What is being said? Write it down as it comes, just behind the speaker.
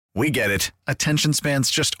We get it. Attention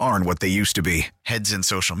spans just aren't what they used to be. Heads in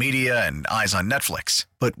social media and eyes on Netflix.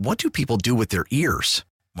 But what do people do with their ears?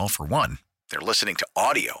 Well, for one, they're listening to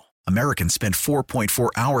audio. Americans spend 4.4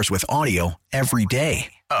 hours with audio every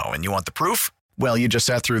day. Oh, and you want the proof? Well, you just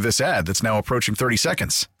sat through this ad that's now approaching 30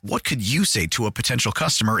 seconds. What could you say to a potential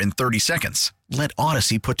customer in 30 seconds? Let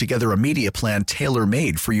Odyssey put together a media plan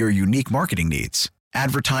tailor-made for your unique marketing needs.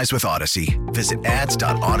 Advertise with Odyssey. Visit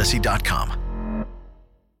ads.odyssey.com.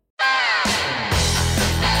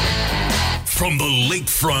 From the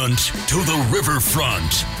lakefront to the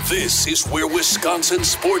riverfront, this is where Wisconsin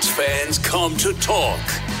sports fans come to talk.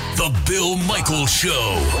 The Bill Michaels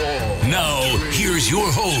Show. Now, here's your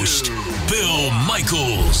host, Bill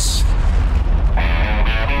Michaels.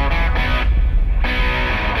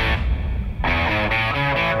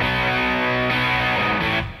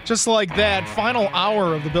 Just like that, final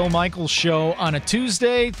hour of the Bill Michaels Show on a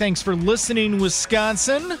Tuesday. Thanks for listening,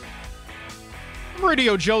 Wisconsin.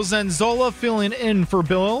 Radio Joe Zenzola filling in for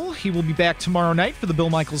Bill. He will be back tomorrow night for the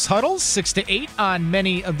Bill Michaels Huddle, 6 to 8 on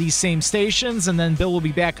many of these same stations. And then Bill will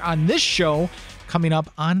be back on this show coming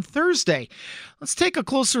up on Thursday. Let's take a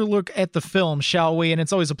closer look at the film, shall we? And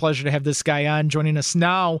it's always a pleasure to have this guy on. Joining us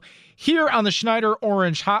now here on the Schneider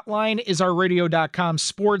Orange Hotline is our Radio.com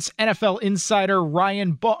sports NFL insider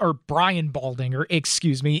Brian Baldinger,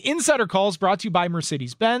 Insider Calls brought to you by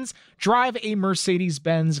Mercedes-Benz. Drive a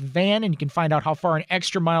Mercedes-Benz van, and you can find out how far an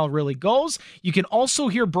extra mile really goes. You can also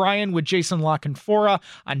hear Brian with Jason La Canfora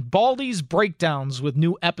on Baldy's Breakdowns with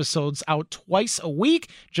new episodes out twice a week.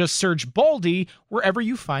 Just search Baldy wherever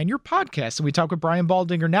you find your podcast. And we talk with Brian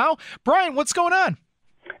Baldinger now. Brian, what's going on?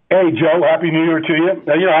 Hey, Joe. Happy New Year to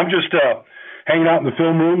you. I'm just hanging out in the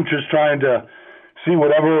film room, just trying to see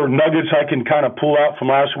whatever nuggets I can kind of pull out from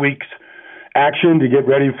last week's action to get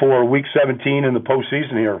ready for Week 17 in the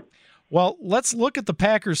postseason here. Well, let's look at the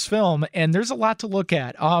Packers film, and there's a lot to look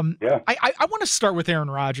at. I want to start with Aaron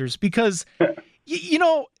Rodgers because,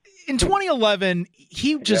 in 2011,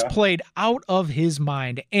 he just played out of his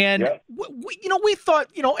mind. And, we thought,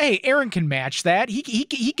 hey, Aaron can match that.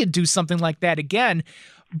 He could do something like that again.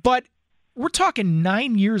 But we're talking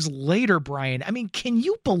 9 years later, Brian. I mean, can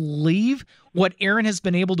you believe what Aaron has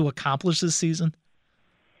been able to accomplish this season?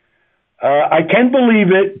 I can believe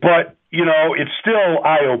it, but, it's still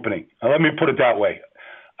eye-opening. Let me put it that way.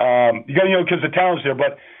 Because the talent's there.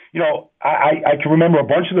 But, I can remember a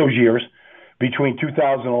bunch of those years between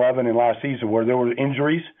 2011 and last season where there were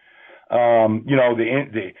injuries.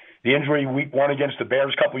 The injury week one against the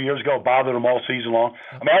Bears a couple of years ago bothered him all season long.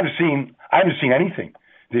 I mean, I haven't seen anything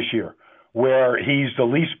this year where he's the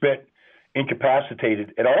least bit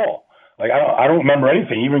incapacitated at all. Like I don't remember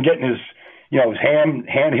anything, even getting his hand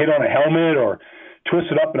hit on a helmet or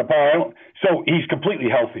twisted up in a pile. So he's completely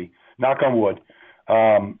healthy, knock on wood.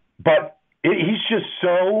 But he's just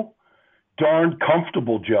so darn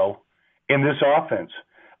comfortable, Joe, in this offense.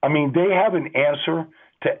 I mean, they have an answer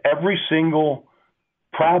to every single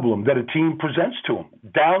problem that a team presents to them.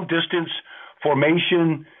 Down, distance,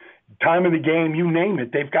 formation, time of the game, you name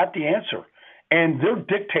it, they've got the answer. And they're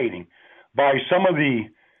dictating by some of the,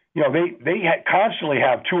 they constantly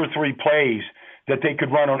have 2 or 3 plays that they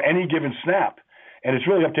could run on any given snap. And it's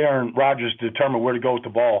really up to Aaron Rodgers to determine where to go with the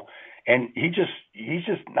ball. And he's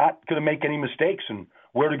just not going to make any mistakes in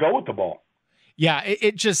where to go with the ball. Yeah,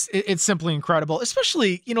 it's simply incredible,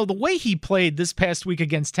 especially, the way he played this past week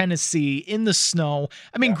against Tennessee in the snow.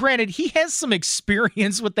 I mean, Granted, he has some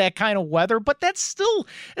experience with that kind of weather, but it's still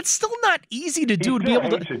not easy to do. He still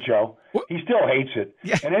hates it, Joe. He still hates it.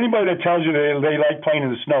 Yeah. And anybody that tells you they like playing in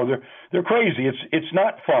the snow, they're crazy. It's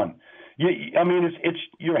not fun. It's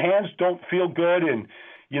your hands don't feel good, and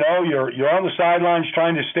you're on the sidelines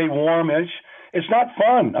trying to stay warm. It's not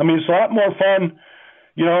fun. I mean, it's a lot more fun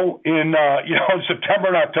in September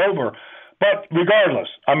and October. But regardless,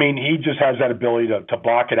 I mean, he just has that ability to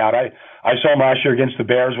block it out. I saw him last year against the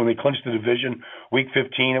Bears when they clinched the division, Week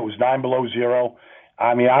 15. It was 9 below zero.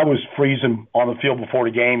 I mean, I was freezing on the field before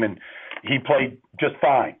the game, and he played just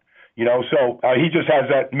fine. So he just has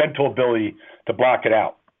that mental ability to block it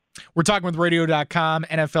out. We're talking with Radio.com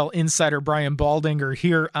NFL insider Brian Baldinger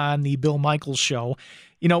here on the Bill Michaels Show.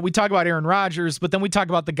 We talk about Aaron Rodgers, but then we talk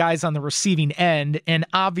about the guys on the receiving end, and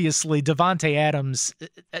obviously Davante Adams,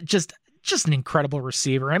 just an incredible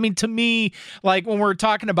receiver. I mean, to me, like when we're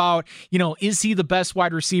talking about, is he the best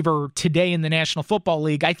wide receiver today in the National Football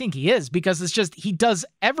League? I think he is, because it's just he does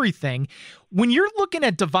everything. When you're looking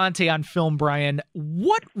at Davante on film, Brian,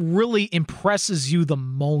 what really impresses you the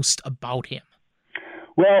most about him?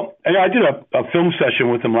 Well, I did a film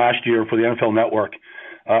session with him last year for the NFL Network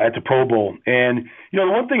at the Pro Bowl. And, the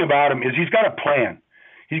one thing about him is he's got a plan.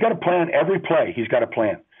 he's got to plan every play. He's got to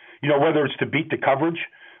plan. Whether it's to beat the coverage,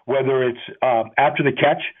 whether it's after the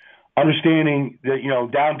catch, understanding that,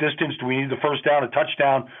 down distance, do we need the first down, a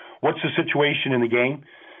touchdown? What's the situation in the game?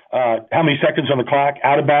 How many seconds on the clock?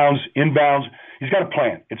 Out of bounds, inbounds. He's got a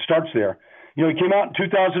plan. It starts there. He came out in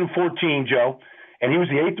 2014, Joe, and he was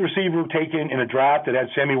the 8th receiver taken in a draft that had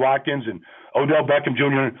Sammy Watkins and Odell Beckham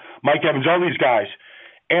Jr., Mike Evans, all these guys.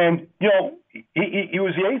 And, he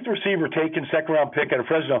was the 8th receiver taken, second-round pick out of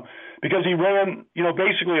Fresno because he ran,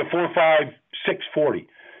 basically a 4.5, 6.40,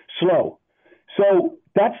 slow. So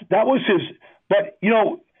that was his. But he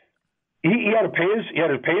had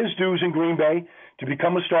to pay his dues in Green Bay to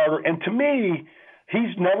become a starter. And to me,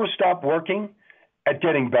 he's never stopped working at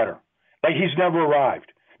getting better. Like, he's never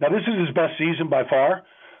arrived. Now, this is his best season by far,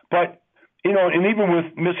 but and even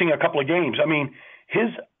with missing a couple of games, I mean, his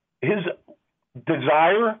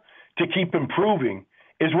desire to keep improving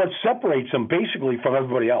is what separates him basically from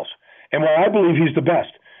everybody else. And why I believe he's the best.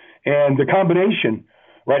 And the combination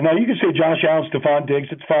right now, you could say Josh Allen, Stephon Diggs,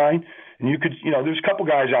 it's fine. And you could, there's a couple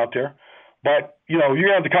guys out there, but you're going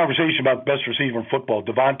to have the conversation about the best receiver in football.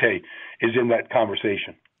 Devontae is in that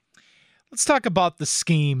conversation. Let's talk about the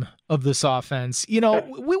scheme of this offense. We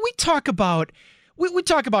talk about we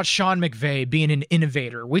talk about Sean McVay being an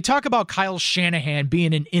innovator. We talk about Kyle Shanahan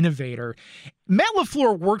being an innovator. Matt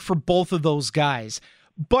LaFleur worked for both of those guys.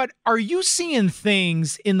 But are you seeing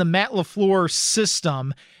things in the Matt LaFleur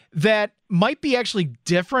system that might be actually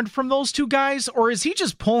different from those two guys, or is he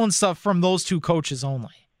just pulling stuff from those two coaches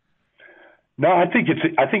only? No, I think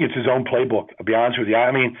it's his own playbook. I'll be honest with you.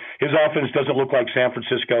 I mean, his offense doesn't look like San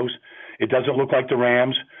Francisco's. It doesn't look like the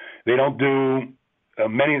Rams. They don't do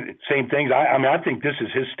many of the same things. I think this is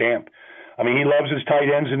his stamp. I mean, he loves his tight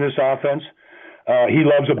ends in this offense. He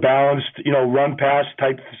loves a balanced, run pass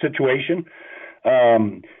type situation.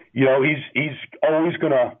 He's always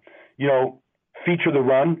going to, feature the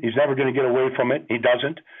run. He's never going to get away from it. He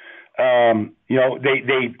doesn't.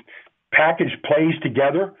 They package plays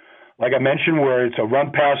together, like I mentioned, where it's a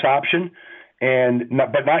run pass option,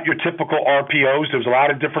 but not your typical RPOs. There's a lot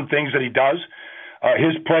of different things that he does.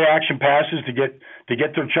 His play action passes to get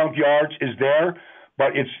their chunk yards is there,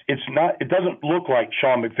 but it's not. It doesn't look like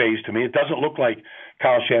Sean McVay's to me. It doesn't look like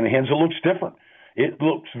Kyle Shanahan's. It looks different. It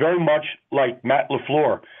looks very much like Matt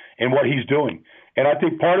LaFleur and what he's doing. And I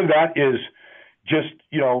think part of that is just,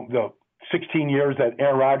 the 16 years that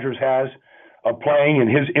Aaron Rodgers has of playing and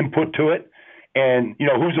his input to it. And,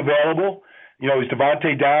 who's available. Is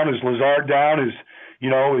Devontae down? Is Lazard down? Is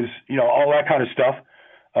all that kind of stuff.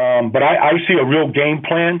 But I see a real game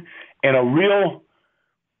plan and a real,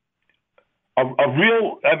 I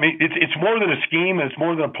mean, it's more than a scheme and it's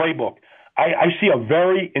more than a playbook. I see a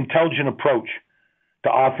very intelligent approach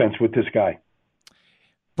to offense with this guy.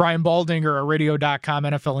 Brian Baldinger, a Radio.com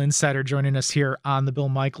NFL insider, joining us here on the Bill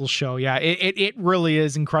Michaels Show. Yeah, it really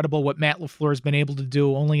is incredible what Matt LaFleur has been able to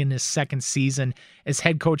do only in his second season as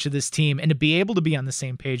head coach of this team, and to be able to be on the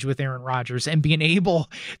same page with Aaron Rodgers and being able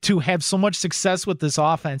to have so much success with this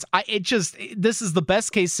offense. This is the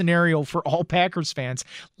best case scenario for all Packers fans.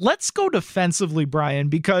 Let's go defensively, Brian,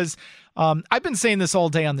 because I've been saying this all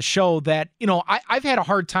day on the show that, I've had a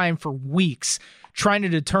hard time for weeks trying to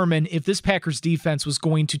determine if this Packers defense was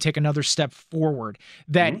going to take another step forward.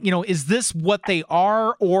 That, is this what they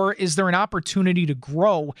are, or is there an opportunity to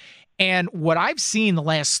grow? And what I've seen the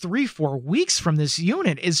last 3-4 weeks from this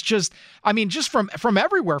unit is just from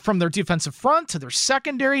everywhere, from their defensive front to their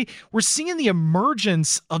secondary, we're seeing the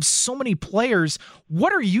emergence of so many players.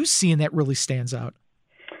 What are you seeing that really stands out?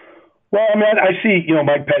 Well, I see,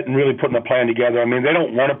 Mike Pettin really putting a plan together. They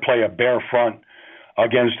don't want to play a bare front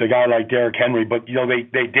against a guy like Derrick Henry, but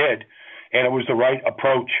they did, and it was the right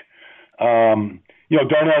approach.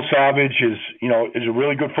 Darnell Savage is a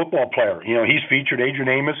really good football player. He's featured. Adrian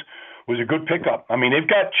Amos was a good pickup. They've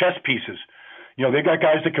got chess pieces. They've got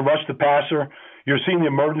guys that can rush the passer. You're seeing the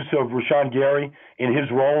emergence of Rashawn Gary in his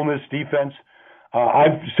role in this defense.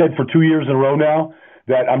 I've said for 2 years in a row now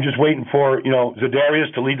that I'm just waiting for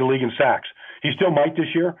Za'Darius to lead the league in sacks. He still might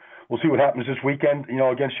this year. We'll see what happens this weekend,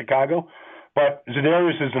 against Chicago. But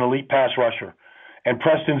Za'Darius is an elite pass rusher, and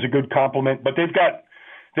Preston's a good complement. But they've got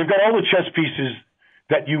all the chess pieces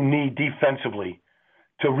that you need defensively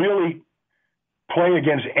to really play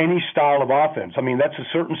against any style of offense. That's a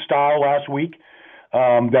certain style last week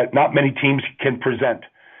that not many teams can present,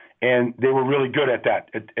 and they were really good at that,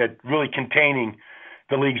 at really containing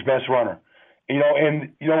the league's best runner.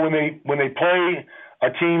 When they play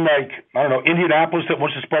a team like Indianapolis that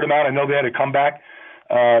wants to spread them out, I know they had a comeback.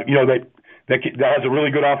 That has a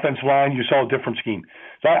really good offensive line. You saw a different scheme.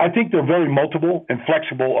 So I think they're very multiple and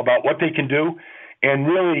flexible about what they can do. And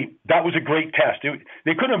really, that was a great test.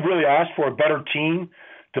 They couldn't have really asked for a better team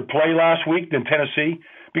to play last week than Tennessee,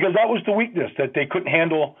 because that was the weakness that they couldn't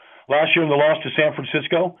handle last year in the loss to San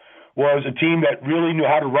Francisco, was a team that really knew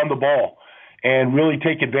how to run the ball and really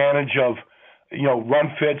take advantage of,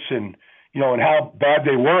 run fits and how bad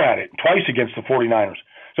they were at it twice against the 49ers.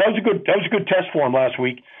 So that was a good test for them last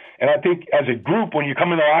week. And I think as a group, when you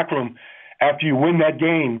come in the locker room after you win that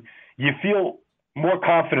game, you feel more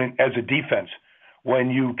confident as a defense when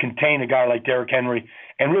you contain a guy like Derrick Henry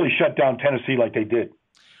and really shut down Tennessee like they did.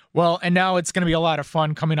 Well, and now it's going to be a lot of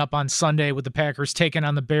fun coming up on Sunday with the Packers taking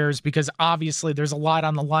on the Bears, because obviously there's a lot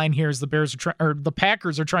on the line here as the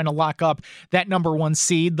Packers are trying to lock up that number 1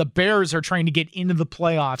 seed. The Bears are trying to get into the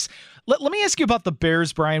playoffs. Let me ask you about the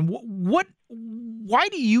Bears, Brian. Why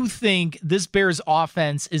do you think this Bears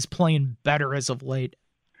offense is playing better as of late?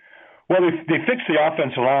 Well, they fixed the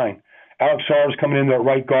offensive line. Alex Sarr's coming in at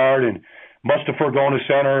right guard, and Mustipher going to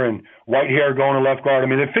center, and Whitehair going to left guard. I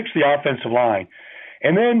mean, they fixed the offensive line.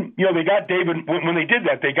 And then, they got when they did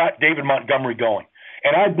that, they got David Montgomery going.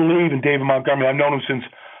 And I believe in David Montgomery. I've known him since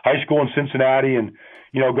high school in Cincinnati and,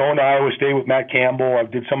 going to Iowa State with Matt Campbell. I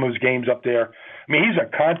did some of his games up there. I mean, he's a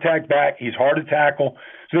contact back. He's hard to tackle.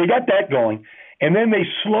 So they got that going. And then they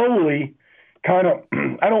slowly kind of,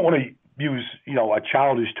 I don't want to use, a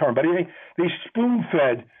childish term, but they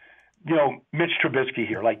spoon-fed, Mitch Trubisky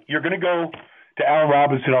here. Like, you're going to go to Allen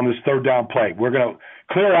Robinson on this third down play. We're going to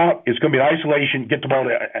clear out. It's going to be an isolation. Get the ball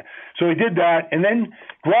to. So he did that, and then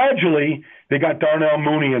gradually they got Darnell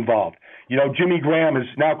Mooney involved. Jimmy Graham has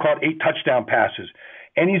now caught 8 touchdown passes,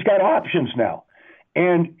 and he's got options now.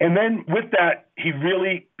 And then with that, he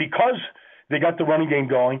really, because they got the running game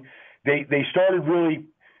going, they started really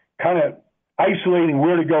kind of isolating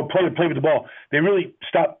where to go, play with the ball. They really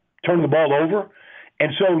stopped turning the ball over.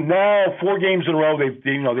 And so now 4 games in a row, they've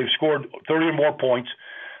scored 30 or more points,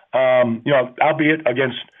 albeit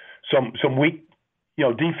against some weak,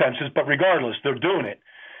 defenses, but regardless, they're doing it.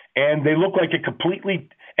 And they look like a completely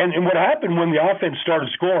 – and what happened when the offense started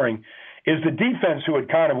scoring is the defense, who had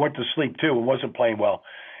kind of went to sleep too and wasn't playing well,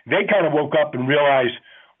 they kind of woke up and realized,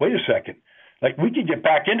 wait a second, like, we could get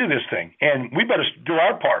back into this thing, and we better do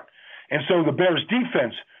our part. And so the Bears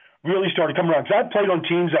defense really started coming around. Because I played on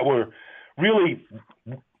teams that were really –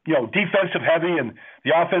 defensive heavy, and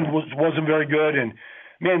the offense wasn't very good. And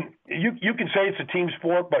man, you can say it's a team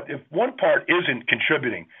sport, but if one part isn't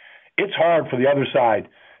contributing, it's hard for the other side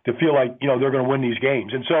to feel like they're going to win these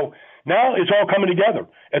games. And so now it's all coming together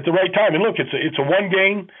at the right time. And look, it's a one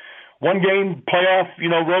game playoff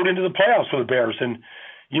road into the playoffs for the Bears. And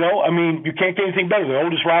you can't get anything better. The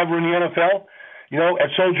oldest rivalry in the NFL, at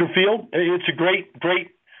Soldier Field. It's a great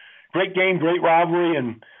game, great rivalry,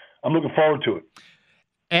 and I'm looking forward to it.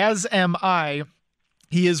 As am I.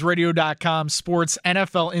 He is Radio.com sports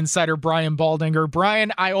NFL insider Brian Baldinger.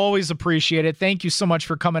 Brian, I always appreciate it. Thank you so much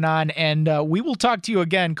for coming on, and we will talk to you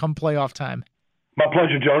again come playoff time. My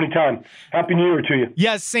pleasure, Joe. Anytime. Happy New Year to you.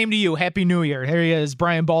 Yes, same to you. Happy New Year. Here he is,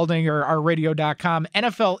 Brian Baldinger, our Radio.com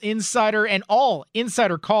NFL insider, and all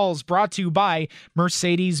insider calls brought to you by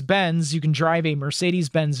Mercedes-Benz. You can drive a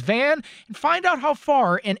Mercedes-Benz van and find out how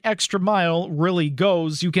far an extra mile really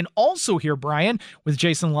goes. You can also hear Brian with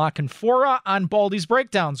Jason La Canfora on Baldy's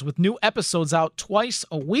Breakdowns, with new episodes out twice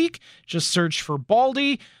a week. Just search for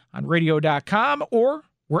Baldy on Radio.com or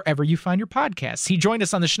wherever you find your podcasts. He joined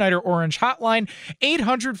us on the Schneider Orange Hotline,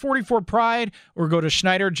 844-PRIDE, or go to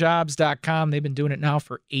SchneiderJobs.com. They've been doing it now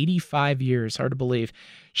for 85 years. Hard to believe.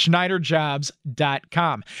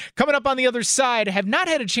 SchneiderJobs.com. Coming up on the other side, have not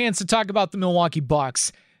had a chance to talk about the Milwaukee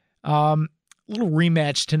Bucks. Little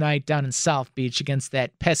rematch tonight down in South Beach against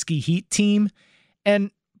that pesky Heat team. And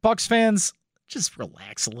Bucks fans, just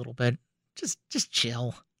relax a little bit. Just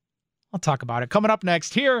chill. I'll talk about it. Coming up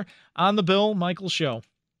next here on the Bill Michaels Show.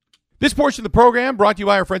 This portion of the program brought to you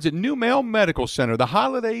by our friends at New Mail Medical Center. The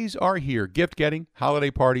holidays are here. Gift getting, holiday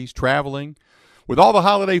parties, traveling. With all the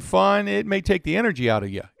holiday fun, it may take the energy out of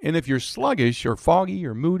you. And if you're sluggish or foggy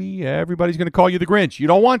or moody, everybody's going to call you the Grinch. You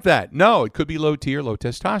don't want that. No, it could be low T or low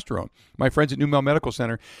testosterone. My friends at New Mail Medical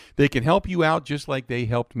Center, they can help you out just like they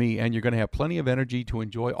helped me, and you're going to have plenty of energy to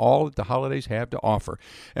enjoy all that the holidays have to offer.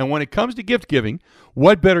 And when it comes to gift giving,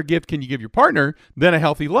 what better gift can you give your partner than a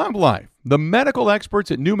healthy love life? The medical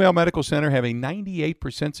experts at New Mail Medical Center have a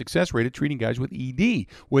 98% success rate at treating guys with ED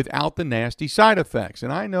without the nasty side effects.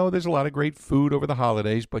 And I know there's a lot of great food over the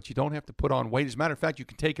holidays, but you don't have to put on weight. As a matter of fact, you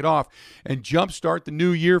can take it off and jumpstart the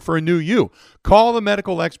new year for a new you. Call the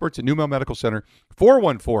medical experts at New Mail Medical Center,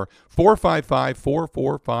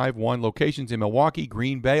 414-455-4451. Locations in Milwaukee,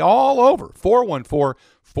 Green Bay, all over.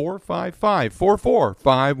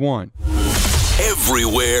 414-455-4451.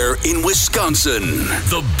 everywhere in Wisconsin.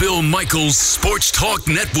 The Bill Michaels Sports Talk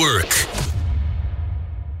Network.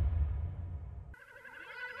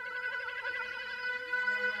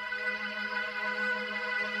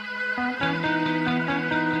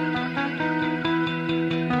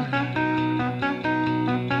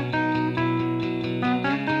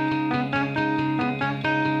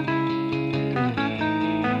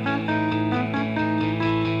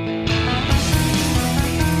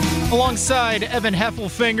 Alongside Evan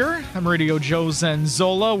Heffelfinger, I'm Radio Joe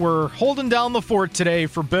Zenzola. We're holding down the fort today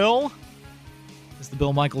for Bill. As the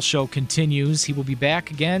Bill Michaels Show continues, he will be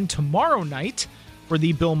back again tomorrow night for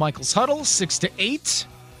the Bill Michaels Huddle, 6 to 8.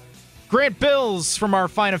 Grant Bills from our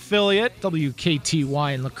fine affiliate,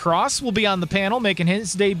 WKTY in La Crosse, will be on the panel making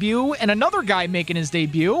his debut. And another guy making his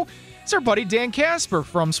debut is our buddy Dan Casper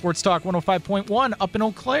from Sports Talk 105.1 up in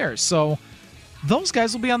Eau Claire. So those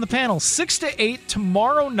guys will be on the panel 6 to 8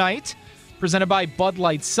 tomorrow night, presented by Bud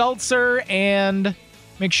Light Seltzer. And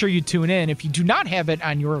make sure you tune in. If you do not have it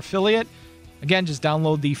on your affiliate, again, just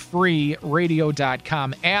download the free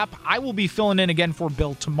radio.com app. I will be filling in again for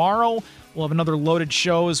Bill tomorrow. We'll have another loaded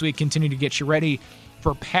show as we continue to get you ready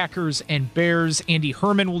for Packers and Bears. Andy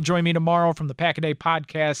Herman will join me tomorrow from the Pack-A-Day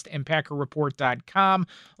Podcast and PackerReport.com.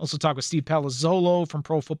 Also talk with Steve Palazzolo from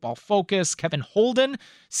Pro Football Focus. Kevin Holden,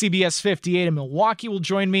 CBS 58 in Milwaukee, will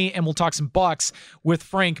join me, and we'll talk some Bucks with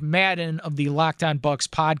Frank Madden of the Locked On Bucks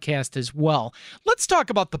podcast as well. Let's talk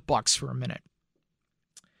about the Bucks for a minute.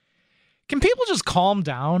 Can people just calm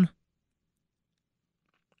down?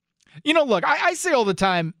 You know, look, I say all the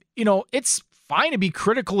time, you know, it's fine to be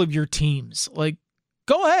critical of your teams. Like,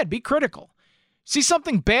 go ahead, be critical. See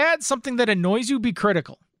something bad, something that annoys you, be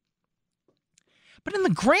critical. But in the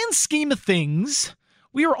grand scheme of things,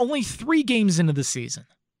 we are only 3 games into the season.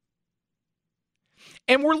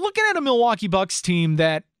 And we're looking at a Milwaukee Bucks team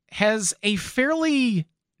that has a fairly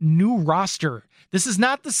new roster. This is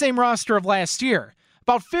not the same roster of last year.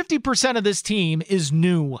 About 50% of this team is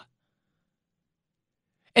new.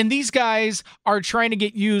 And these guys are trying to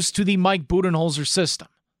get used to the Mike Budenholzer system.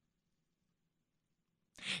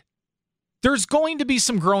 There's going to be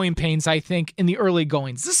some growing pains, I think, in the early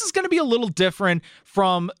goings. This is going to be a little different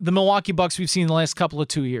from the Milwaukee Bucks we've seen in the last couple of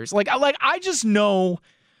 2 years. I just know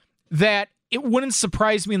that it wouldn't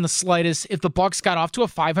surprise me in the slightest if the Bucks got off to a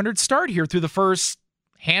 500 start here through the first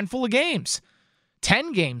handful of games.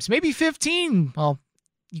 10 games, maybe 15. Well,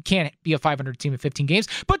 you can't be a 500 team in 15 games,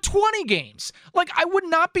 but 20 games. I would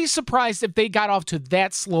not be surprised if they got off to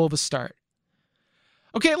that slow of a start.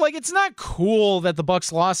 Okay, it's not cool that the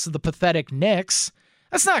Bucks lost to the pathetic Knicks.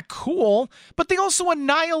 That's not cool, but they also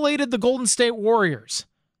annihilated the Golden State Warriors.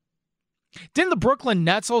 Didn't the Brooklyn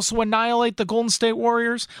Nets also annihilate the Golden State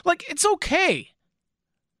Warriors? It's okay.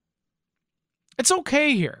 It's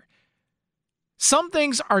okay here. Some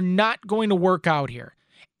things are not going to work out here.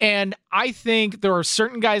 And I think there are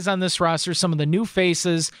certain guys on this roster, some of the new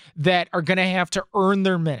faces, that are going to have to earn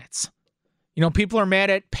their minutes. You know, people are mad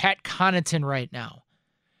at Pat Connaughton right now,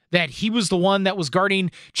 that he was the one that was guarding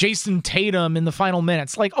Jason Tatum in the final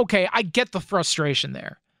minutes. Okay, I get the frustration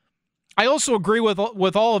there. I also agree with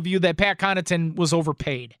all of you that Pat Connaughton was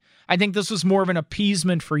overpaid. I think this was more of an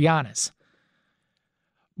appeasement for Giannis.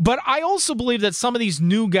 But I also believe that some of these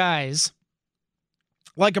new guys,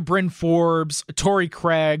 like a Bryn Forbes, a Torrey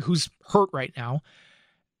Craig, who's hurt right now,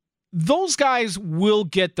 those guys will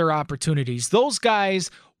get their opportunities. Those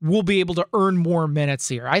guys will be able to earn more minutes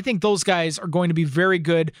here. I think those guys are going to be very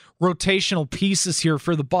good rotational pieces here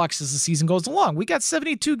for the Bucks as the season goes along. We got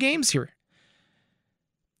 72 games here.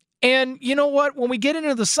 And you know what? When we get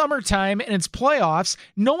into the summertime and it's playoffs,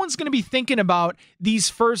 no one's going to be thinking about these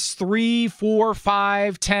first 3, 4,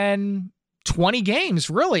 5, 10, 20 games,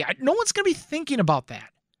 really. No one's going to be thinking about that.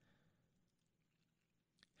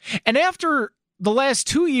 And after the last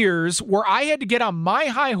 2 years where I had to get on my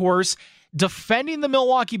high horse defending the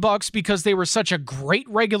Milwaukee Bucks because they were such a great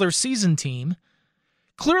regular season team,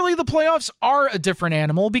 clearly the playoffs are a different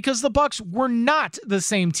animal because the Bucks were not the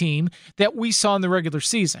same team that we saw in the regular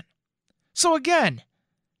season. So again,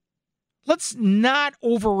 let's not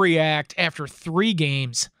overreact after 3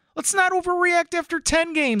 games. Let's not overreact after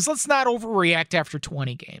 10 games. Let's not overreact after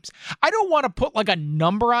 20 games. I don't want to put a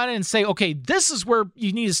number on it and say, okay, this is where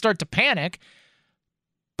you need to start to panic.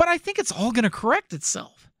 But I think it's all going to correct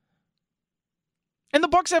itself. And the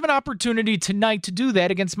Bucks have an opportunity tonight to do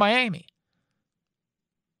that against Miami.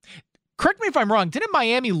 Correct me if I'm wrong. Didn't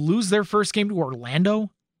Miami lose their first game to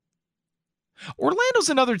Orlando? Orlando's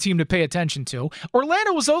another team to pay attention to.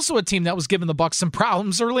 Orlando was also a team that was giving the Bucks some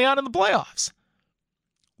problems early on in the playoffs.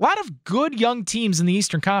 A lot of good young teams in the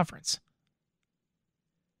Eastern Conference.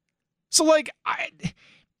 So, like, I'd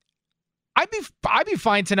be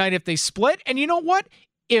fine tonight if they split. And you know what?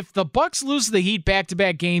 If the Bucks lose to the Heat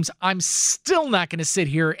back-to-back games, I'm still not going to sit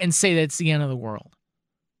here and say that's the end of the world.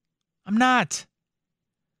 I'm not.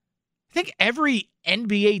 I think every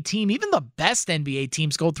NBA team, even the best NBA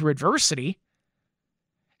teams, go through adversity.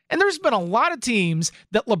 And there's been a lot of teams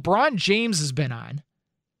that LeBron James has been on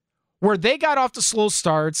where they got off to slow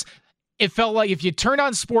starts. It felt like if you turned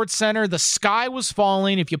on SportsCenter, the sky was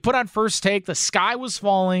falling. If you put on First Take, the sky was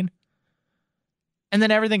falling. And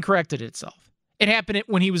then everything corrected itself. It happened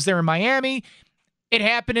when he was there in Miami. It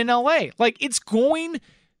happened in LA. Like, it's going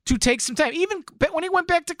to take some time. Even when he went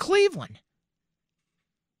back to Cleveland.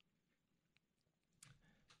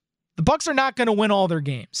 The Bucks are not going to win all their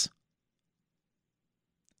games.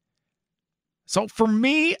 So for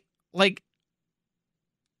me, like,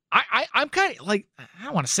 I'm kind of like, I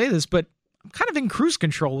don't want to say this, but I'm kind of in cruise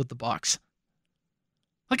control with the Bucks.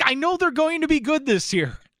 Like, I know they're going to be good this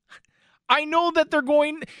year. I know that they're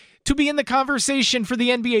going to be in the conversation for the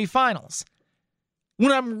NBA Finals.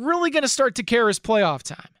 When I'm really going to start to care is playoff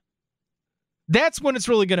time. That's when it's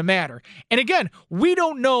really going to matter. And again, we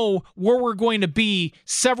don't know where we're going to be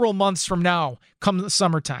several months from now come the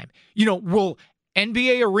summertime. You know, will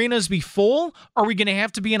NBA arenas be full? Are we going to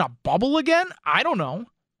have to be in a bubble again? I don't know.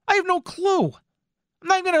 I have no clue. I'm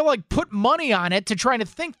not going to like put money on it to try to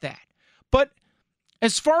think that. But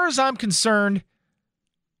as far as I'm concerned,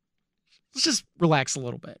 let's just relax a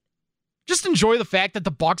little bit. Just enjoy the fact that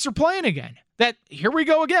the Bucks are playing again. That here we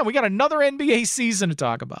go again. We got another NBA season to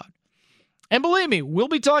talk about. And believe me, we'll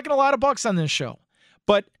be talking a lot of Bucks on this show.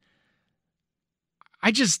 But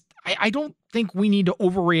I don't think we need to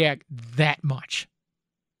overreact that much.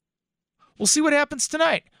 We'll see what happens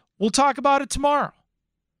tonight. We'll talk about it tomorrow.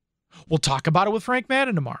 We'll talk about it with Frank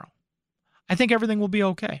Madden tomorrow. I think everything will be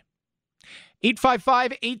okay.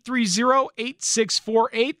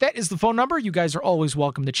 855-830-8648. That is the phone number. You guys are always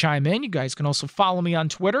welcome to chime in. You guys can also follow me on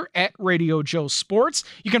Twitter at Radio Joe Sports.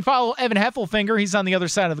 You can follow Evan Heffelfinger. He's on the other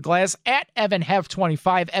side of the glass at Evan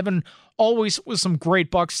Hef25. Evan always with some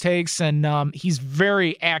great Bucks takes, and he's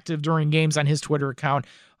very active during games on his Twitter account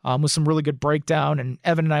with some really good breakdown. And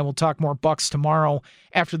Evan and I will talk more Bucks tomorrow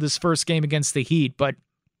after this first game against the Heat. But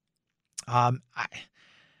I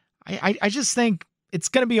just think it's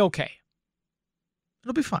going to be okay.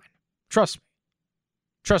 It'll be fine. Trust me.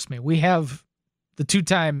 Trust me. We have the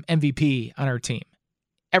two-time MVP on our team.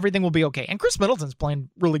 Everything will be okay. And Chris Middleton's playing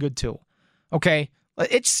really good too. Okay?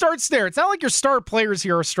 It starts there. It's not like your star players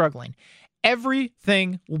here are struggling.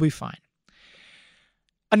 Everything will be fine.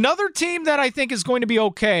 Another team that I think is going to be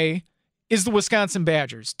okay is the Wisconsin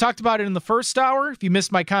Badgers. Talked about it in the first hour. If you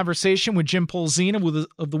missed my conversation with Jim Polzina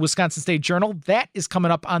of the Wisconsin State Journal, that is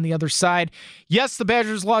coming up on the other side. Yes, the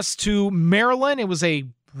Badgers lost to Maryland. It was a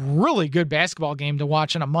really good basketball game to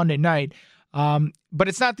watch on a Monday night, but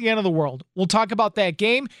it's not the end of the world. We'll talk about that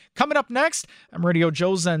game. Coming up next, I'm Radio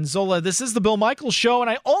Joe Zanzola. This is the Bill Michaels Show, and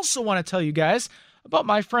I also want to tell you guys about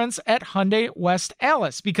my friends at Hyundai West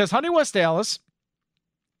Allis, because Hyundai West Allis,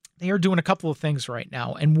 they are doing a couple of things right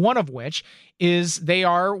now, and one of which is they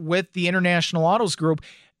are with the International Autos Group.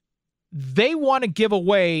 They want to give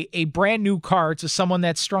away a brand new car to someone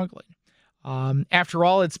that's struggling. After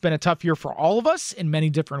all, it's been a tough year for all of us in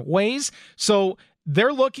many different ways. So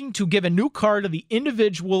they're looking to give a new car to the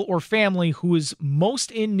individual or family who is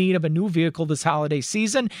most in need of a new vehicle this holiday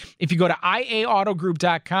season. If you go to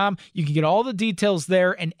IAAutogroup.com, you can get all the details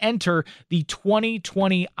there and enter the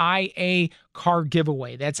 2020 IA car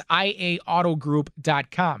giveaway. That's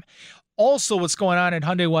IAAutogroup.com. Also, what's going on at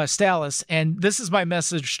Hyundai West Allis, and this is my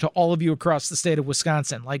message to all of you across the state of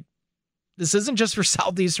Wisconsin. Like, this isn't just for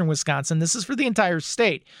southeastern Wisconsin. This is for the entire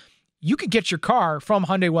state. You can get your car from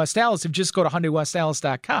Hyundai West Allis if you just go to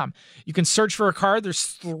HyundaiWestAllis.com. You can search for a car. There's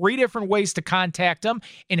 3 different ways to contact them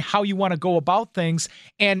and how you want to go about things.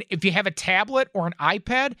 And if you have a tablet or an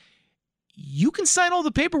iPad, you can sign all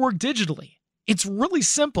the paperwork digitally. It's really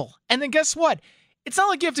simple. And then guess what? It's not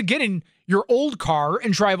like you have to get in your old car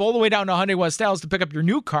and drive all the way down to Hyundai West Allis to pick up your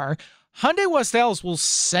new car. Hyundai West Allis will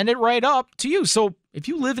send it right up to you. So if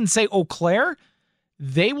you live in, say, Eau Claire,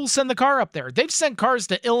 they will send the car up there. They've sent cars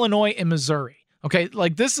to Illinois and Missouri. Okay,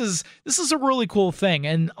 like this is a really cool thing,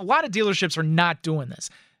 and a lot of dealerships are not doing this.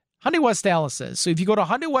 Hyundai West Allis is. So if you go to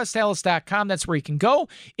HyundaiWestAllis.com, that's where you can go.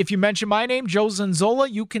 If you mention my name, Joe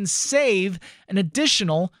Zanzola, you can save an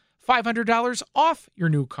additional $500 off your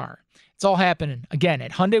new car. It's all happening, again,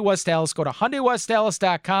 at Hyundai West Allis. Go to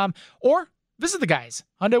HyundaiWestAllis.com or visit the guys,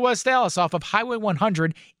 Hyundai West Allis off of Highway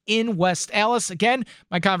 100 in West Allis. Again,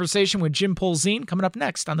 my conversation with Jim Polzine coming up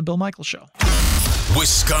next on The Bill Michaels Show.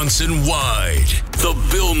 Wisconsin-wide, the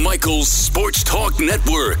Bill Michaels Sports Talk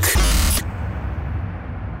Network.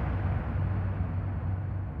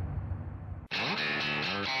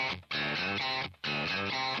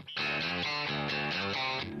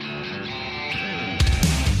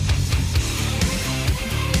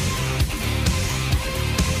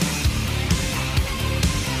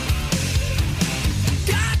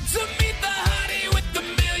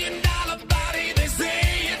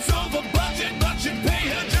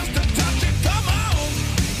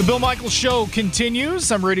 The Bill Michaels Show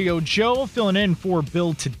continues. I'm Radio Joe, filling in for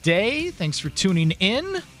Bill today. Thanks for tuning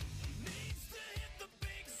in.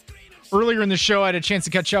 Earlier in the show, I had a chance to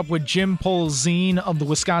catch up with Jim Polzin of the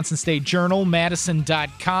Wisconsin State Journal,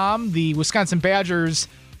 Madison.com. The Wisconsin Badgers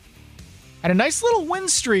had a nice little win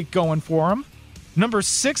streak going for them. Number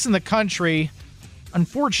 6 in the country.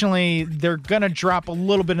 Unfortunately, they're going to drop a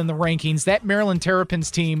little bit in the rankings. That Maryland Terrapins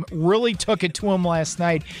team really took it to them last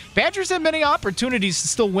night. Badgers had many opportunities to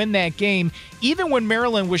still win that game, even when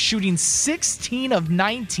Maryland was shooting 16 of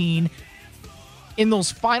 19 in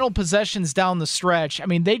those final possessions down the stretch. I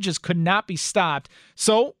mean, they just could not be stopped.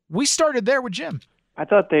 So we started there with Jim. I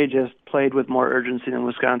thought they just played with more urgency than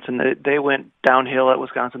Wisconsin. They went downhill at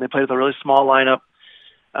Wisconsin. They played with a really small lineup,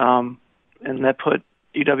 and that put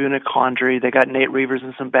UW in a quandary. They got Nate Reavers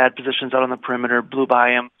in some bad positions out on the perimeter, blew by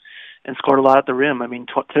him, and scored a lot at the rim. I mean,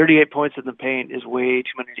 38 points in the paint is way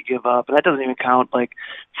too many to give up, and that doesn't even count like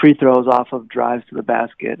free throws off of drives to the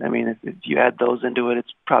basket. I mean, if you add those into it,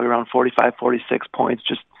 it's probably around 45, 46 points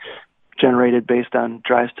just generated based on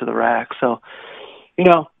drives to the rack. So, you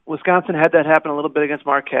know, Wisconsin had that happen a little bit against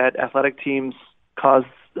Marquette. Athletic teams cause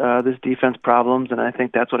this defense problems, and I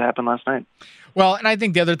think that's what happened last night. Well, and I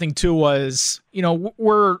think the other thing, too, was, you know,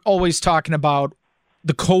 we're always talking about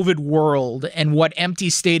the COVID world and what empty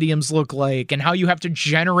stadiums look like and how you have to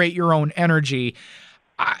generate your own energy.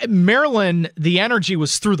 Maryland, the energy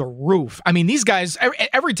was through the roof. I mean, these guys,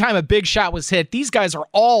 every time a big shot was hit, these guys are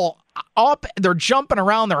all up. They're jumping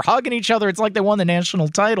around. They're hugging each other. It's like they won the national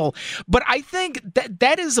title. But I think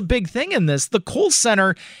that is a big thing in this. The Kohl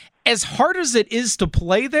Center, as hard as it is to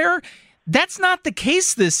play there, that's not the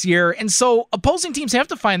case this year. And so opposing teams have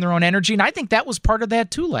to find their own energy, and I think that was part of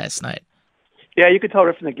that too last night. Yeah, you could tell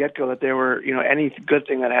right from the get-go that they were, you know, any good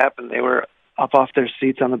thing that happened, they were up off their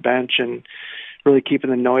seats on the bench and really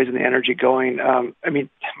keeping the noise and the energy going. I mean,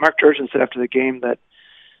 Mark Turgeon said after the game that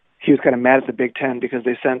he was kind of mad at the Big Ten because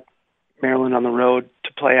they sent Maryland on the road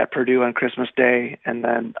to play at Purdue on Christmas Day and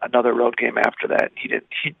then another road game after that. He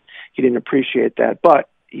didn't appreciate that, but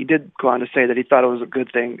he did go on to say that he thought it was a good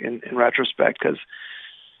thing in retrospect because,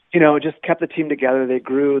 you know, it just kept the team together. They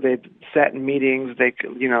grew. They sat in meetings. They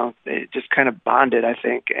just kind of bonded, I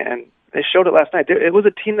think, and they showed it last night. It was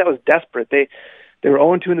a team that was desperate. They were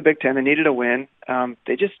 0-2 in the Big Ten. They needed a win.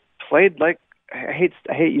 They just played like, I hate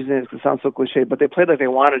using it because it sounds so cliche, but they played like they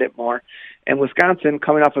wanted it more. And Wisconsin,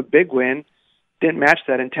 coming off a big win, didn't match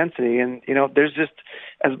that intensity. And, you know, there's just,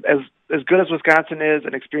 as good as Wisconsin is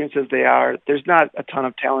and experienced as they are, there's not a ton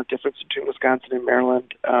of talent difference between Wisconsin and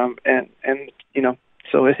Maryland. And you know,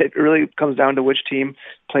 so it really comes down to which team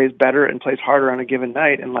plays better and plays harder on a given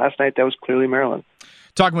night. And last night, that was clearly Maryland.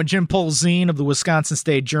 Talking with Jim Polzin of the Wisconsin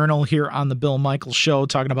State Journal here on the Bill Michaels Show,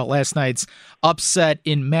 talking about last night's upset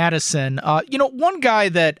in Madison. You know, one guy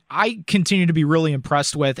that I continue to be really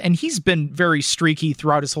impressed with, and he's been very streaky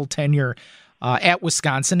throughout his whole tenure at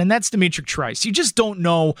Wisconsin, and that's Demetric Trice. You just don't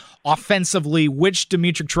know offensively which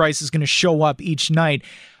Demetric Trice is going to show up each night.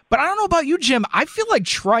 But I don't know about you, Jim. I feel like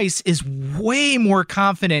Trice is way more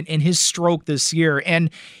confident in his stroke this year,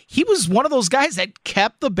 and he was one of those guys that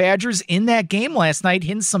kept the Badgers in that game last night,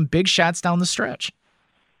 hitting some big shots down the stretch.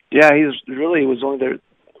 Yeah, he was really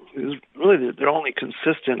their only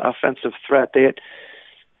consistent offensive threat.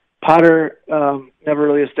 Potter never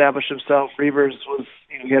really established himself. Reavers was,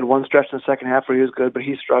 he had one stretch in the second half where he was good, but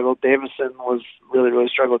he struggled. Davison was really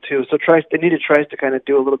struggled too. So they needed Trice to kind of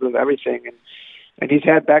do a little bit of everything, and he's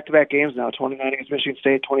had back-to-back games now, 29 against Michigan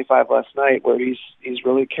State, 25 last night, where he's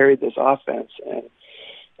really carried this offense. And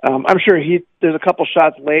I'm sure there's a couple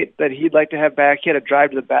shots late that he'd like to have back. He had a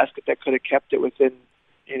drive to the basket that could have kept it within,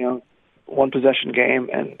 one possession game,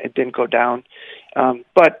 and it didn't go down.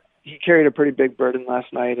 But he carried a pretty big burden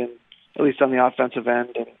last night, and at least on the offensive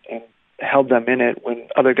end, and held them in it when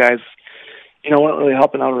other guys, weren't really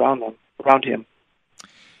helping out around him.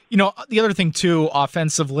 The other thing, too,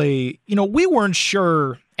 offensively, we weren't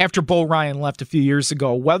sure after Bo Ryan left a few years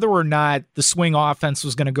ago whether or not the swing offense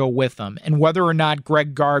was going to go with them and whether or not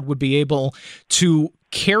Greg Gard would be able to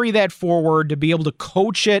carry that forward, to be able to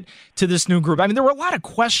coach it to this new group. I mean, there were a lot of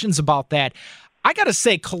questions about that. I got to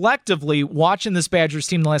say, collectively, watching this Badgers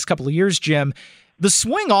team the last couple of years, Jim, the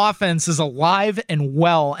swing offense is alive and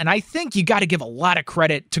well, and I think you got to give a lot of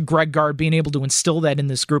credit to Greg Gard being able to instill that in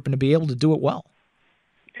this group and to be able to do it well.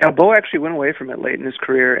 Yeah, Bo actually went away from it late in his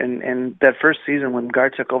career, and that first season when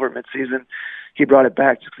Gard took over midseason, he brought it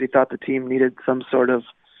back just because he thought the team needed some sort of,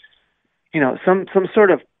 some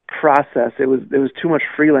sort of process. It was too much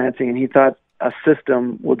freelancing, and he thought a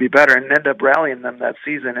system would be better, and ended up rallying them that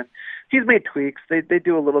season. And he's made tweaks. They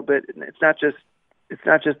do a little bit. It's not just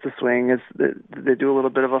the swing. They do a little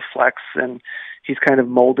bit of a flex, and he's kind of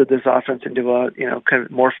molded this offense into kind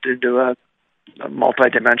of morphed into a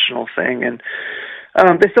multi-dimensional thing. And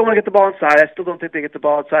they still want to get the ball inside. I still don't think they get the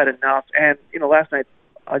ball inside enough. And last night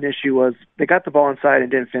an issue was they got the ball inside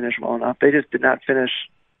and didn't finish well enough. They just did not finish,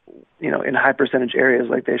 in high percentage areas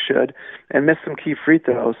like they should, and missed some key free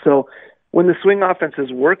throws. So when the swing offense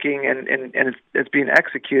is working and it's being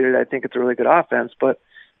executed, I think it's a really good offense. But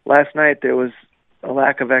last night there was a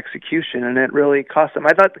lack of execution, and it really cost them.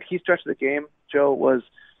 I thought the key stretch of the game, Joe, was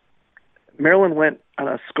Maryland went on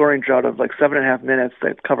a scoring drought of like 7.5 minutes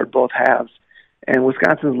that covered both halves, and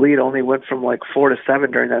Wisconsin's lead only went from like 4 to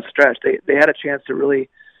 7 during that stretch. They had a chance to really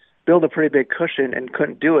build a pretty big cushion and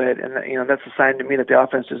couldn't do it, and that's a sign to me that the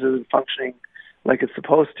offense just isn't functioning like it's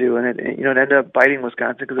supposed to, and it ended up biting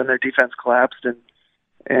Wisconsin because then their defense collapsed,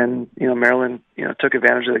 and Maryland took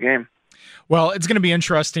advantage of the game. Well, it's going to be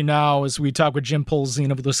interesting now as we talk with Jim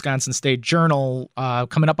Polzin of the Wisconsin State Journal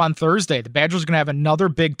coming up on Thursday. The Badgers are going to have another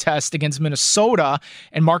big test against Minnesota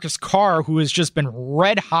and Marcus Carr, who has just been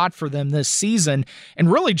red hot for them this season.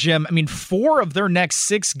 And really, Jim, 4 of their next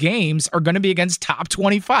 6 games are going to be against top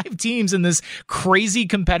 25 teams in this crazy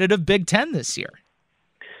competitive Big Ten this year.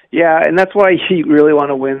 Yeah, and that's why you really want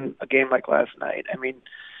to win a game like last night.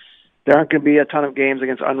 There aren't going to be a ton of games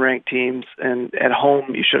against unranked teams, and at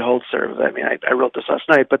home you should hold serve. I wrote this last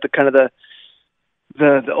night, but the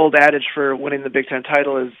old adage for winning the Big Ten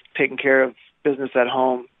title is taking care of business at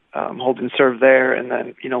home, holding serve there, and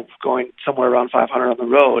then going somewhere around 500 on the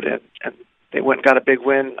road. And they went and got a big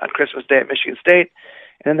win on Christmas Day at Michigan State,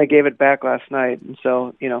 and then they gave it back last night. And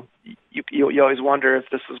so you always wonder if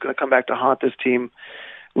this was going to come back to haunt this team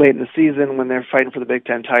late in the season when they're fighting for the Big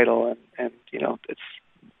Ten title, and it's.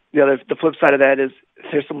 The flip side of that is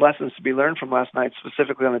there's some lessons to be learned from last night,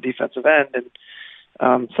 specifically on the defensive end.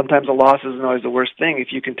 And sometimes a loss isn't always the worst thing if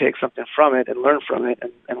you can take something from it and learn from it.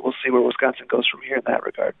 And we'll see where Wisconsin goes from here in that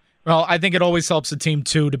regard. Well, I think it always helps a team,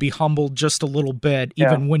 too, to be humbled just a little bit,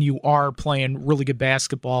 even when you are playing really good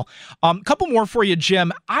basketball. Couple more for you,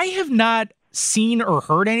 Jim. I have not seen or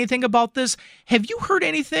heard anything about this. Have you heard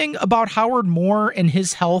anything about Howard Moore and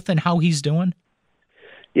his health and how he's doing?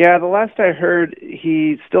 Yeah, the last I heard,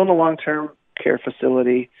 he's still in a long-term care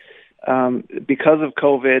facility. Because of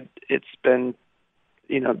COVID, it's been,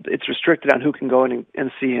 it's restricted on who can go in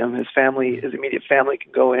and see him. His immediate family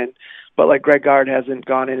can go in. But like Greg Gard hasn't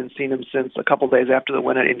gone in and seen him since a couple days after the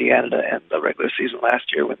win at Indiana to end the regular season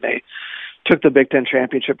last year when they took the Big Ten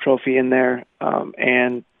championship trophy in there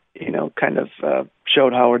and,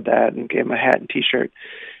 showed Howard that and gave him a hat and T-shirt.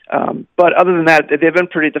 But other than that,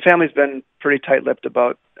 the family's been pretty tight-lipped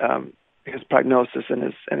about his prognosis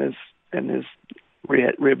and his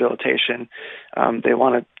rehabilitation. They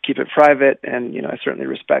want to keep it private, and I certainly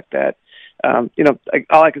respect that.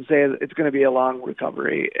 All I can say is it's going to be a long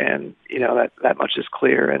recovery, and that much is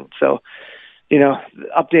clear. And so,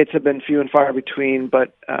 updates have been few and far between.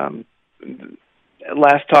 But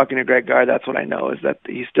last talking to Greg Gard, that's what I know is that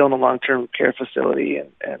he's still in a long-term care facility,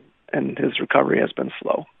 and his recovery has been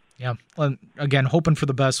slow. Yeah. Again, hoping for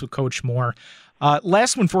the best with Coach Moore.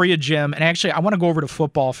 Last one for you, Jim. And actually, I want to go over to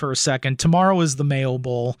football for a second. Tomorrow is the Mayo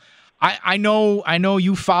Bowl. I know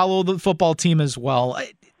you follow the football team as well.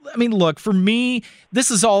 Look, for me,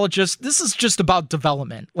 this is just about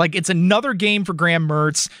development. Like, it's another game for Graham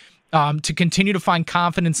Mertz to continue to find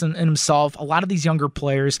confidence in himself. A lot of these younger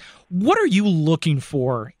players. What are you looking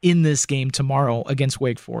for in this game tomorrow against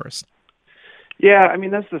Wake Forest? Yeah,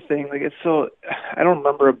 that's the thing. I don't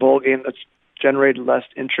remember a bowl game that's generated less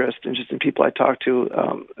interest in people I talk to,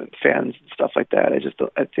 fans and stuff like that.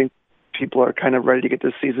 I think people are kind of ready to get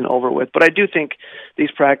this season over with. But I do think these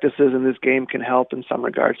practices and this game can help in some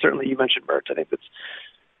regards. Certainly, you mentioned Mertz. I think that's,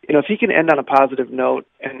 if he can end on a positive note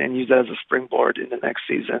and use that as a springboard in the next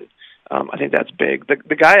season, I think that's big.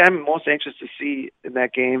 The guy I'm most anxious to see in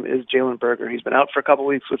that game is Jalen Berger. He's been out for a couple of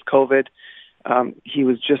weeks with COVID. He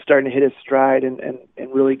was just starting to hit his stride and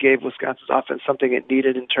really gave Wisconsin's offense something it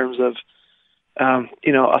needed in terms of,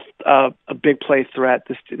 a big play threat.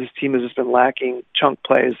 This team has just been lacking chunk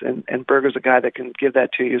plays, and Berger's a guy that can give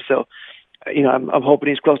that to you. So I'm hoping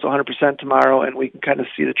he's close to 100% tomorrow, and we can kind of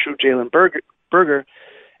see the true Jalen Berger,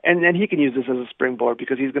 and then he can use this as a springboard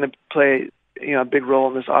because he's going to play a big role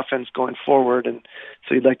in this offense going forward, and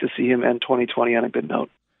so you'd like to see him end 2020 on a good note.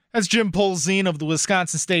 That's Jim Polzin of the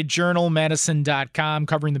Wisconsin State Journal, Madison.com,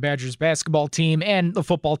 covering the Badgers basketball team and the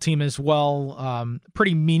football team as well.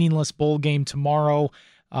 Pretty meaningless bowl game tomorrow,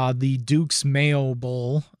 the Duke's Mayo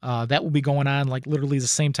Bowl. That will be going on like literally the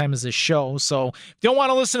same time as this show. So if you don't want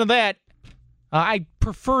to listen to that, I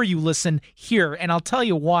prefer you listen here, and I'll tell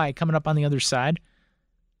you why coming up on the other side.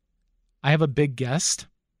 I have a big guest,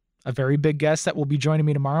 a very big guest that will be joining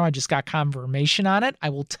me tomorrow. I just got confirmation on it. I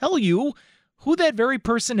will tell you who that very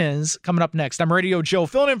person is coming up next. I'm Radio Joe,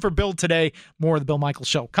 filling in for Bill today. More of the Bill Michaels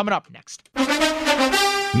Show coming up next.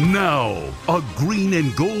 Now, a green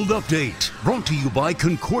and gold update brought to you by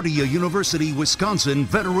Concordia University, Wisconsin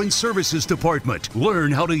Veteran Services Department.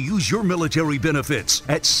 Learn how to use your military benefits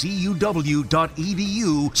at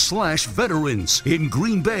cuw.edu/veterans. In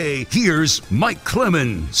Green Bay, here's Mike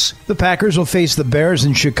Clemens. The Packers will face the Bears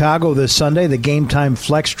in Chicago this Sunday. The game time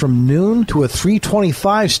flexed from noon to a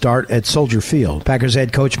 3:25 start at Soldier Field. Packers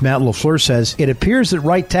head coach Matt LaFleur says it appears that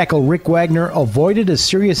right tackle Rick Wagner avoided a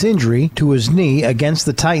serious injury to his knee against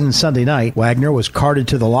the Titans Sunday night. Wagner was carted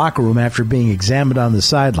to the locker room after being examined on the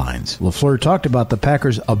sidelines. LaFleur talked about the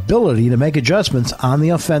Packers' ability to make adjustments on the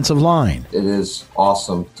offensive line. It is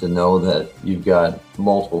awesome to know that you've got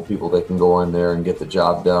multiple people that can go in there and get the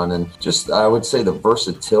job done. And just, I would say the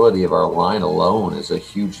versatility of our line alone is a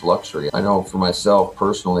huge luxury. I know for myself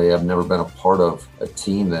personally, I've never been a part of a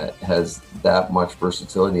team that has that much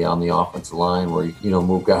versatility on the offensive line where you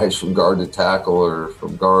move guys from guard to tackle or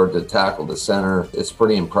from guard to tackle to center. It's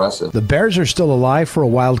pretty impressive. The Bears are still alive for a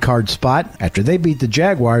wild card spot after they beat the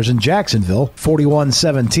Jaguars in Jacksonville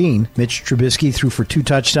 41-17. Mitch Trubisky threw for 2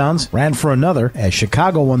 touchdowns, ran for another as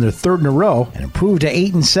Chicago won their 3rd in a row and improved to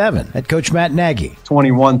 8-7. Head coach Matt Nagy.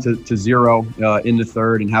 21-0 in the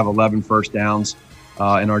third and have 11 first downs.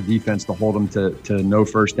 And our defense to hold them to no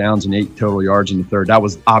first downs and 8 total yards in the third. That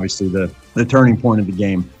was obviously the turning point of the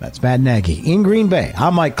game. That's Matt Nagy in Green Bay.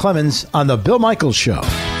 I'm Mike Clemens on the Bill Michaels Show.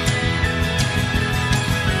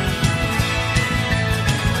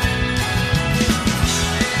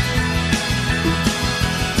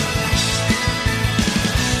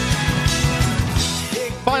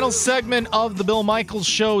 Final segment of the Bill Michaels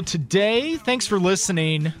Show today. Thanks for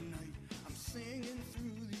listening.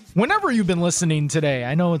 Whenever you've been listening today,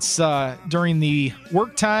 I know it's during the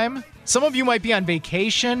work time. Some of you might be on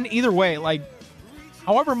vacation. Either way,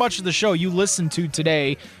 however much of the show you listened to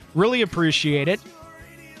today, really appreciate it.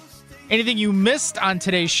 Anything you missed on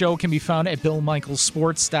today's show can be found at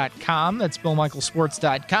BillMichaelsports.com. That's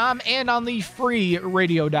BillMichaelsports.com, and on the free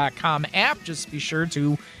radio.com app. Just be sure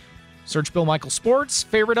to search Bill Michael Sports,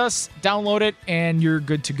 favorite us, download it, and you're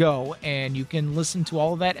good to go. And you can listen to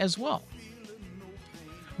all of that as well.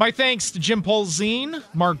 My thanks to Jim Polzin,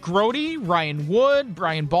 Mark Grody, Ryan Wood,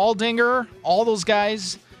 Brian Baldinger, all those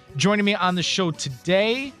guys joining me on the show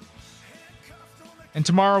today. And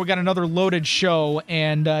tomorrow we got another loaded show,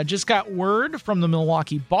 and just got word from the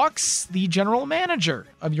Milwaukee Bucks. The general manager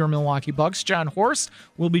of your Milwaukee Bucks, John Horst,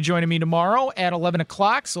 will be joining me tomorrow at 11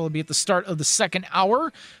 o'clock, so it'll be at the start of the second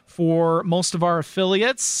hour for most of our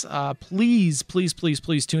affiliates. Please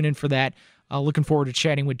tune in for that. Looking forward to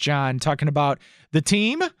chatting with John, talking about the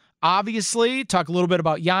team, obviously, talk a little bit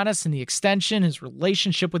about Giannis and the extension, his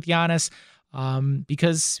relationship with Giannis,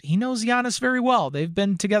 because he knows Giannis very well. They've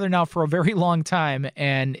been together now for a very long time,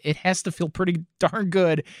 and it has to feel pretty darn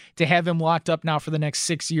good to have him locked up now for the next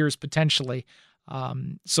 6 years, potentially.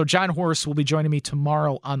 So John Horst will be joining me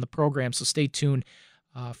tomorrow on the program, so stay tuned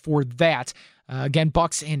for that. Again,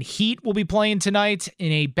 Bucks and Heat will be playing tonight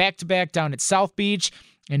in a back-to-back down at South Beach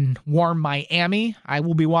in warm Miami. I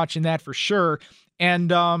will be watching that for sure.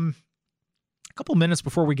 And a couple minutes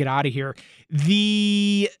before we get out of here,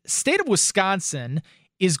 the state of Wisconsin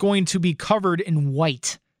is going to be covered in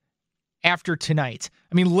white after tonight.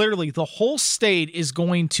 I mean, literally, the whole state is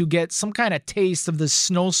going to get some kind of taste of this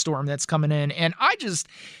snowstorm that's coming in. And I just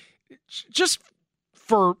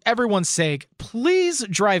for everyone's sake, please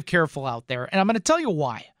drive careful out there. And I'm going to tell you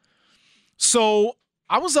why. So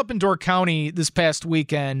I was up in Door County this past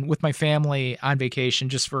weekend with my family on vacation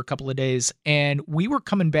just for a couple of days, and we were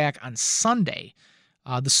coming back on Sunday,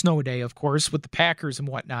 the snow day, of course, with the Packers and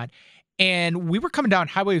whatnot, and we were coming down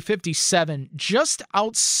Highway 57 just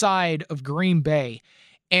outside of Green Bay,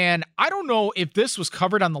 and I don't know if this was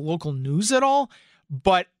covered on the local news at all,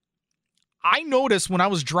 but I noticed when I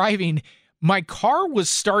was driving, my car was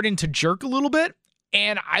starting to jerk a little bit,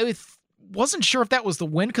 and I wasn't sure if that was the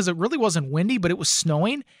wind because it really wasn't windy, but it was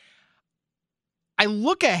snowing. I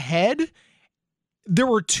look ahead, there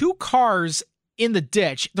were 2 cars in the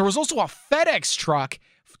ditch. There was also a FedEx truck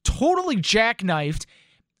totally jackknifed.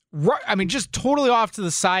 I mean, just totally off to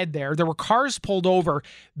the side there. There were cars pulled over.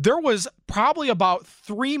 There was probably about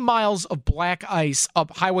 3 miles of black ice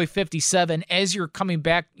up Highway 57 as you're coming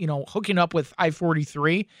back, hooking up with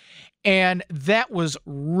I-43. And that was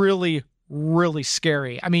really, really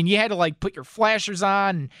scary. I mean, you had to put your flashers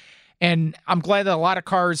on, and I'm glad that a lot of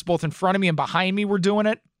cars both in front of me and behind me were doing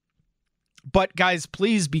it. But guys,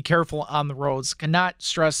 please be careful on the roads. Cannot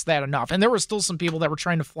stress that enough. And there were still some people that were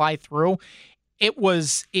trying to fly through. It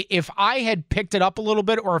was, if I had picked it up a little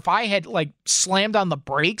bit, or if I had slammed on the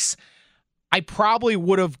brakes, I probably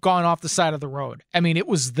would have gone off the side of the road. I mean, it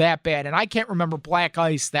was that bad. And I can't remember black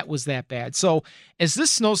ice that was that bad. So as this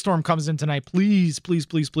snowstorm comes in tonight, please, please,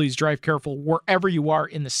 please, please drive careful wherever you are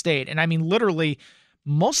in the state. And I mean, literally,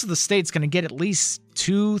 most of the state's going to get at least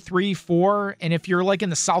 2, 3, 4. And if you're in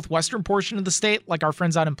the southwestern portion of the state, like our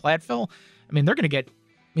friends out in Platteville, I mean, they're going to get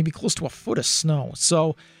maybe close to a foot of snow.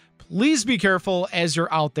 So please be careful as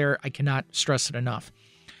you're out there. I cannot stress it enough.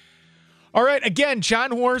 All right, again, John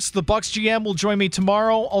Horst, the Bucs GM, will join me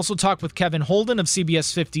tomorrow. Also talk with Kevin Holden of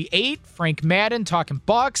CBS 58, Frank Madden talking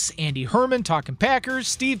Bucs, Andy Herman talking Packers,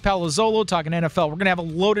 Steve Palazzolo talking NFL. We're going to have a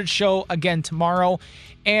loaded show again tomorrow.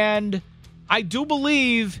 And I do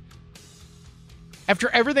believe, after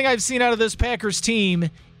everything I've seen out of this Packers team,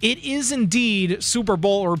 it is indeed Super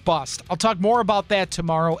Bowl or bust. I'll talk more about that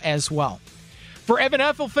tomorrow as well. For Evan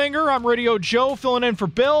Effelfinger, I'm Radio Joe filling in for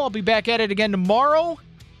Bill. I'll be back at it again tomorrow.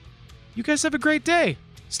 You guys have a great day.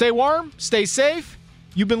 Stay warm, stay safe.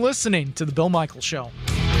 You've been listening to The Bill Michaels Show.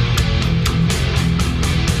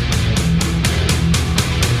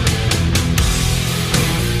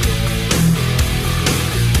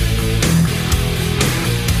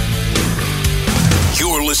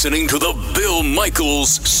 You're listening to The Bill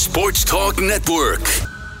Michaels Sports Talk Network.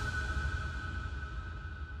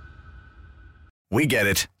 We get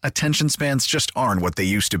it. Attention spans just aren't what they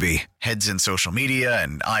used to be. Heads in social media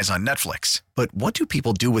and eyes on Netflix. But what do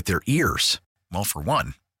people do with their ears? Well, for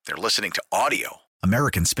one, they're listening to audio.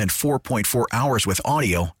 Americans spend 4.4 hours with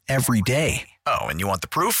audio every day. Oh, and you want the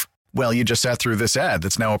proof? Well, you just sat through this ad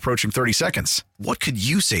that's now approaching 30 seconds. What could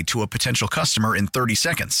you say to a potential customer in 30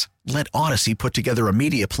 seconds? Let Odyssey put together a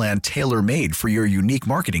media plan tailor-made for your unique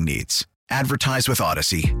marketing needs. Advertise with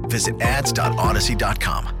Odyssey. Visit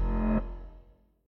ads.odyssey.com.